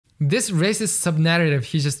This racist sub-narrative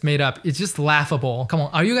he just made up is just laughable. Come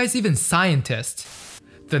on, are you guys even scientists?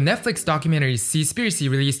 The Netflix documentary Seaspiracy,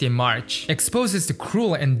 released in March, exposes the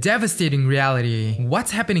cruel and devastating reality.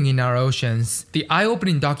 What's happening in our oceans? The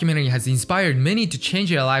eye-opening documentary has inspired many to change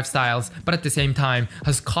their lifestyles, but at the same time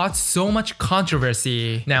has caused so much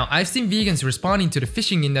controversy. Now, I've seen vegans responding to the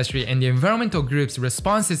fishing industry and the environmental groups'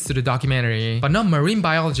 responses to the documentary, but not marine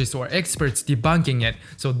biologists or experts debunking it,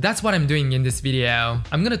 so that's what I'm doing in this video.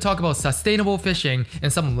 I'm gonna talk about sustainable fishing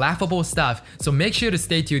and some laughable stuff, so make sure to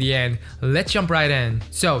stay to the end. Let's jump right in.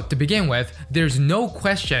 So, to begin with, there's no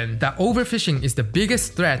question that overfishing is the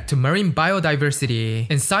biggest threat to marine biodiversity.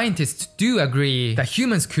 And scientists do agree that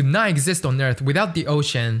humans could not exist on Earth without the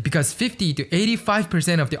ocean, because 50 to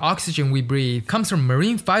 85% of the oxygen we breathe comes from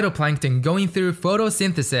marine phytoplankton going through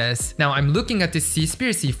photosynthesis. Now, I'm looking at this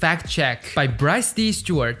Seaspiracy fact check by Bryce D.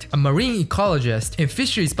 Stewart, a marine ecologist and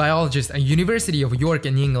fisheries biologist at University of York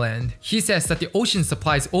in England. He says that the ocean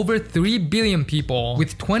supplies over 3 billion people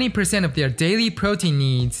with 20% of their daily protein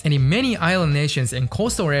needs. And in many island nations and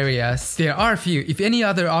coastal areas, there are few, if any,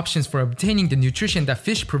 other options for obtaining the nutrition that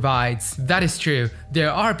fish provides. That is true.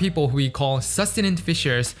 There are people who we call sustenance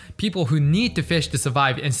fishers, people who need to fish to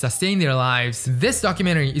survive and sustain their lives. This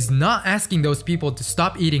documentary is not asking those people to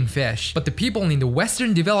stop eating fish, but the people in the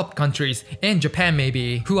Western developed countries, and Japan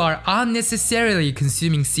maybe, who are unnecessarily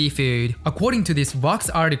consuming seafood. According to this Vox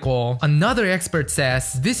article, another expert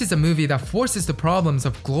says this is a movie that forces the problems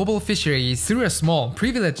of global fisheries through a small,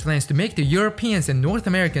 privileged lens to make the Europeans and North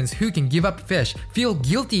Americans who can give up fish feel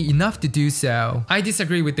guilty enough to do so. I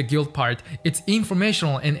disagree with the guilt part. It's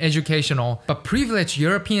informational and educational, but privileged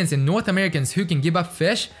Europeans and North Americans who can give up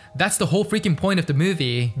fish, that's the whole freaking point of the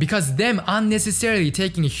movie. Because them unnecessarily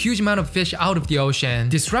taking a huge amount of fish out of the ocean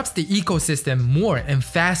disrupts the ecosystem more and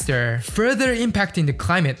faster, further impacting the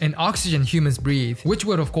climate and oxygen humans breathe, which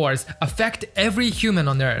would of course affect every human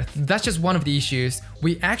on Earth. That's just one of the issues.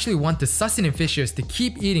 We actually want the sustenance fishers to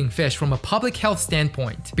keep eating fish from a public health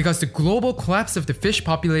standpoint, because the global collapse of the fish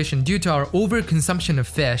population due to our overconsumption of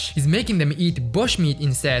fish is making them eat bushmeat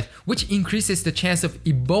instead, which increases the chance of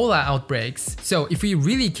Ebola outbreaks. So if we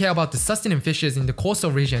really care about the sustenance fishers in the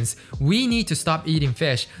coastal regions, we need to stop eating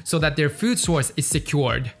fish so that their food source is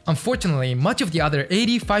secured. Unfortunately, much of the other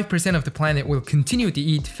 85% of the planet will continue to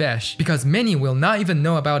eat fish, because many will not even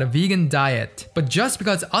know about a vegan diet. But just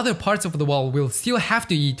because other parts of the world will still have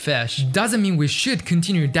to eat fish, doesn't mean we should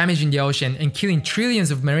continue damaging the ocean and killing trillions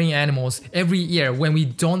of marine animals every year when we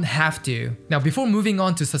don't have to. Now, before moving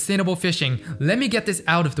on to sustainable fishing, let me get this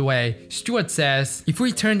out of the way. Stewart says, if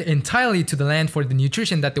we turned entirely to the land for the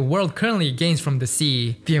nutrition that the world currently gains from the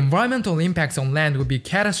sea, the environmental impacts on land would be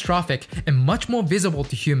catastrophic and much more visible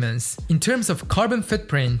to humans. In terms of carbon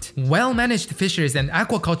footprint, well-managed fisheries and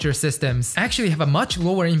aquaculture systems actually have a much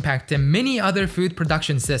lower impact than many other food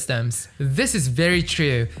production systems. This is very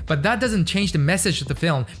true, but that doesn't change the message of the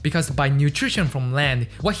film, because by nutrition from land,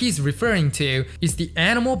 what he's referring to is the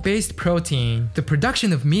animal-based protein. The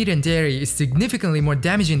production of meat and dairy is significantly more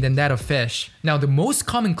damaging than that of fish. Now, the most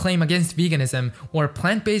common claim against veganism or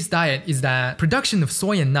plant-based diet is that production of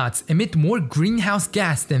soy and nuts emit more greenhouse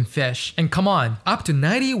gas than fish. And come on, up to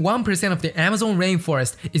 91% of the Amazon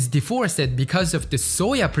rainforest is deforested because of the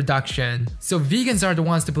soya production. So vegans are the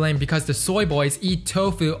ones to blame because the soy boys eat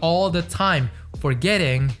tofu all the time,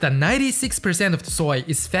 forgetting that 96% of the soy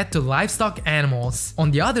is fed to livestock animals.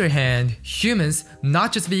 On the other hand, humans,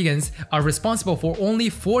 not just vegans, are responsible for only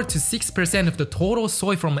 4 to 6% of the total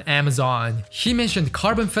soy from Amazon. He mentioned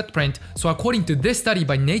carbon footprint, so according to this study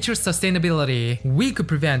by Nature Sustainability, we could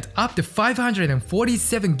prevent up to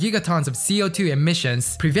 547 gigatons of CO2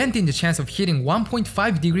 emissions, preventing the chance of hitting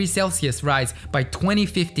 1.5 degrees Celsius rise by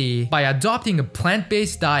 2050 by adopting a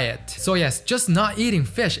plant-based diet. So yes, just not eating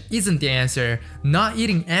fish isn't the answer. Not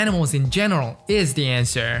eating animals in general is the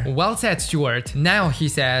answer. Well said, Stewart. Now, he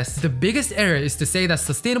says, the biggest error is to say that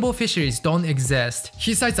sustainable fisheries don't exist.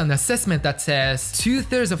 He cites an assessment that says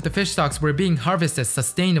 2/3 of the fish stocks were being harvested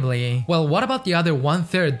sustainably. Well, what about the other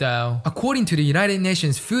 1/3 though? According to the United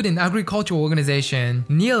Nations Food and Agriculture Organization,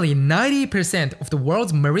 nearly 90% of the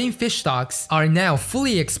world's marine fish stocks are now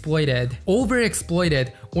fully exploited,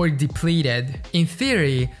 overexploited, or depleted. In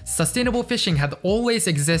theory, sustainable fishing had always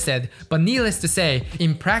existed, but needless to say,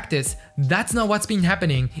 in practice, That's not what's been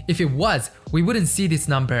happening. If it was, we wouldn't see this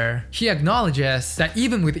number. He acknowledges that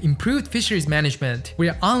even with improved fisheries management, we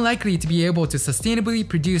are unlikely to be able to sustainably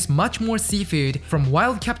produce much more seafood from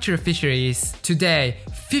wild capture fisheries. Today,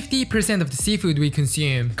 50% of the seafood we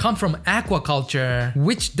consume come from aquaculture,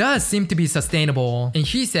 which does seem to be sustainable. And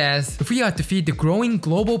he says, if we are to feed the growing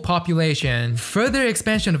global population, further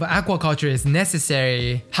expansion of aquaculture is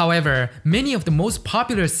necessary. However, many of the most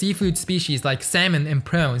popular seafood species like salmon and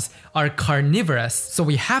prawns are carnivorous, so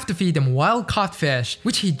we have to feed them wild-caught fish,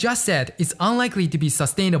 which he just said is unlikely to be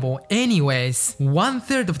sustainable anyways.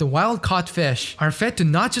 1/3 of the wild-caught fish are fed to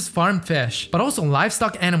not just farmed fish, but also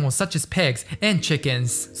livestock animals such as pigs and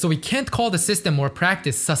chickens. So we can't call the system or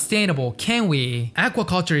practice sustainable, can we?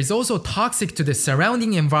 Aquaculture is also toxic to the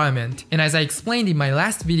surrounding environment, and as I explained in my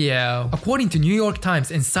last video, according to New York Times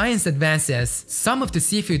and Science Advances, some of the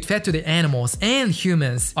seafood fed to the animals and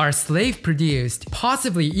humans are slave-produced,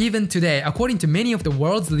 possibly even today, according to many of the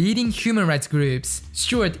world's leading human rights groups.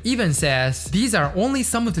 Stewart even says these are only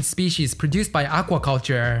some of the species produced by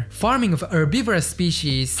aquaculture. Farming of herbivorous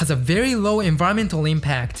species has a very low environmental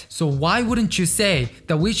impact, so why wouldn't you say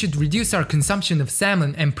that we should reduce our consumption of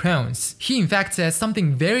salmon and prawns? He in fact says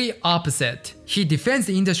something very opposite. He defends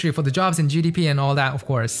the industry for the jobs and GDP and all that, of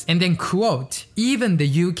course. And then quote, even the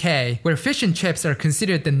UK, where fish and chips are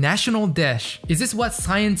considered the national dish. Is this what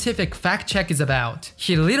scientific fact check is about?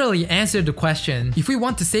 He literally answered the question, if we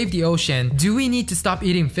want to save the ocean, do we need to stop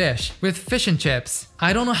eating fish with fish and chips?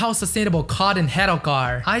 I don't know how sustainable cod and haddock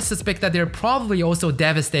are. I suspect that they're probably also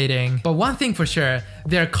devastating. But one thing for sure,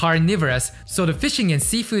 they're carnivorous, so the fishing and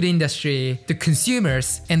seafood industry, the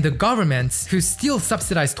consumers, and the governments who still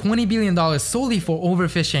subsidize $20 billion solely for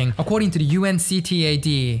overfishing, according to the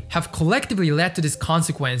UNCTAD, have collectively led to this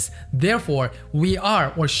consequence. Therefore, we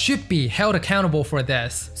are or should be held accountable for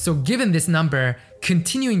this. So given this number,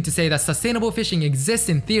 continuing to say that sustainable fishing exists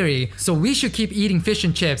in theory, so we should keep eating fish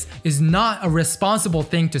and chips is not a responsible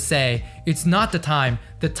thing to say. It's not the time.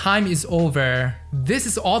 The time is over. This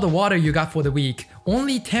is all the water you got for the week.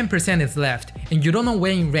 Only 10% is left, and you don't know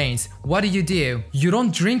when it rains. What do? You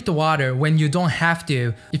don't drink the water when you don't have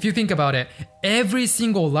to. If you think about it, every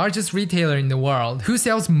single largest retailer in the world who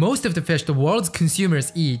sells most of the fish the world's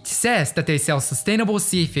consumers eat says that they sell sustainable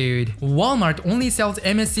seafood. Walmart only sells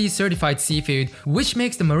MSC certified seafood, which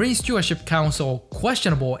makes the Marine Stewardship Council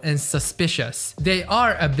questionable and suspicious. They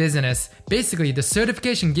are a business. Basically, the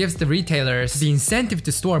certification gives the retailers the incentive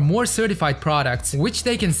to store more certified products, which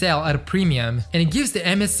they can sell at a premium, and it gives the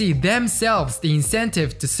MSC themselves the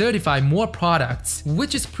incentive to certify more products,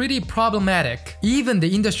 which is pretty problematic. Even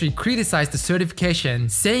the industry criticized the certification,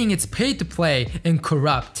 saying it's paid to play and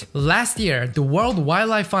corrupt. Last year, the World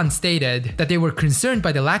Wildlife Fund stated that they were concerned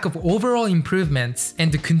by the lack of overall improvements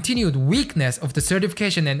and the continued weakness of the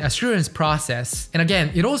certification and assurance process. And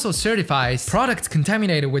again, it also certifies products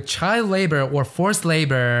contaminated with child labor or forced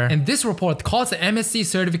labor. And this report calls the MSC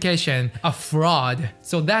certification a fraud.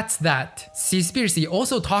 So that's that. Seaspiracy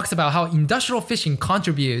also talks about how industrial fishing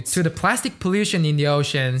contributes to the plastic pollution in the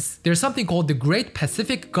oceans. There's something called the Great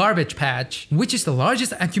Pacific Garbage Patch, which is the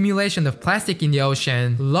largest accumulation of plastic in the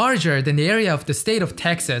ocean, larger than the area of the state of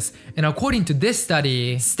Texas. And according to this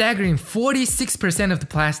study, staggering 46% of the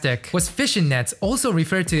plastic was fishing nets, also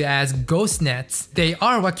referred to as ghost nets. They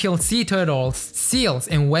are what kill sea turtles, seals,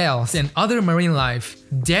 and whales, and other marine life.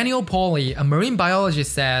 Daniel Pauly, a marine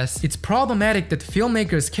biologist, says it's problematic that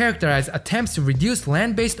filmmakers characterize attempts to reduce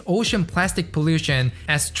land-based ocean plastic pollution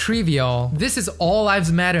as trivial. This is all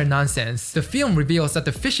lives matter nonsense. The film reveals that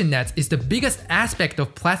the fishing nets is the biggest aspect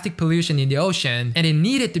of plastic pollution in the ocean, and it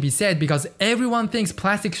needed to be said because everyone thinks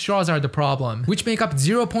plastic straws are the problem, which make up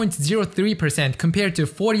 0.03% compared to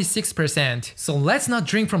 46%. So let's not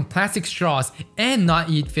drink from plastic straws and not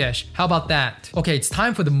eat fish. How about that? Okay, it's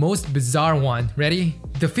time for the most bizarre one. Ready?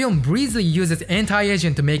 The film breezily uses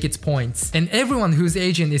anti-Asian to make its points, and everyone who's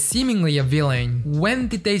Asian is seemingly a villain. When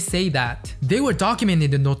did they say that? They were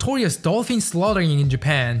documenting the notorious dolphin slaughtering in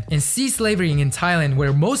Japan and sea slavery in Thailand,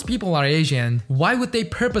 where most people are Asian. Why would they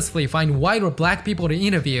purposefully find white or black people to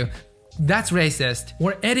interview? That's racist.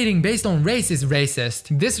 Or editing based on race is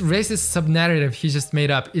racist. This racist sub-narrative he just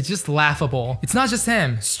made up, it's just laughable. It's not just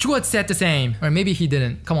him. Stewart said the same. Or maybe he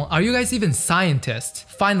didn't. Come on, are you guys even scientists?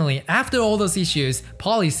 Finally, after all those issues,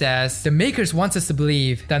 Pauly says, the makers want us to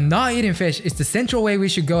believe that not eating fish is the central way we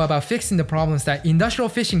should go about fixing the problems that industrial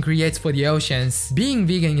fishing creates for the oceans. Being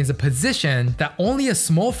vegan is a position that only a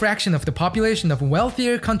small fraction of the population of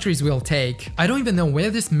wealthier countries will take. I don't even know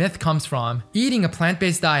where this myth comes from. Eating a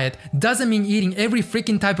plant-based diet doesn't mean eating every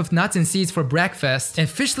freaking type of nuts and seeds for breakfast and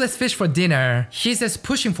fishless fish for dinner. He says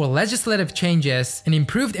pushing for legislative changes and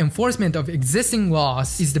improved enforcement of existing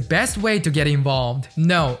laws is the best way to get involved.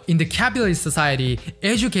 No, in the capitalist society,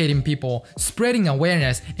 educating people, spreading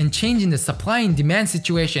awareness, and changing the supply and demand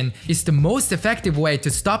situation is the most effective way to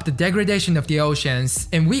stop the degradation of the oceans.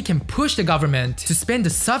 And we can push the government to spend the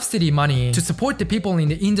subsidy money to support the people in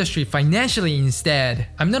the industry financially instead.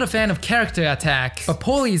 I'm not a fan of character attack, but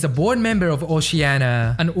Paulie is a board member of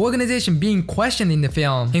Oceana, an organization being questioned in the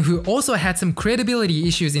film, and who also had some credibility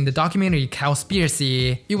issues in the documentary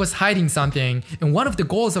Cowspiracy. It was hiding something, and one of the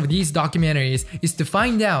goals of these documentaries is to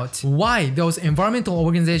find out why those environmental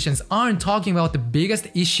organizations aren't talking about the biggest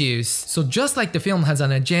issues. So just like the film has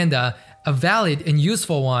an agenda, a valid and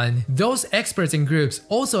useful one, those experts and groups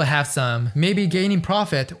also have some, maybe gaining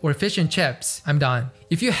profit or fish and chips. I'm done.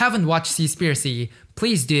 If you haven't watched Seaspiracy,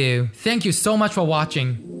 please do. Thank you so much for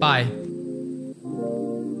watching. Bye.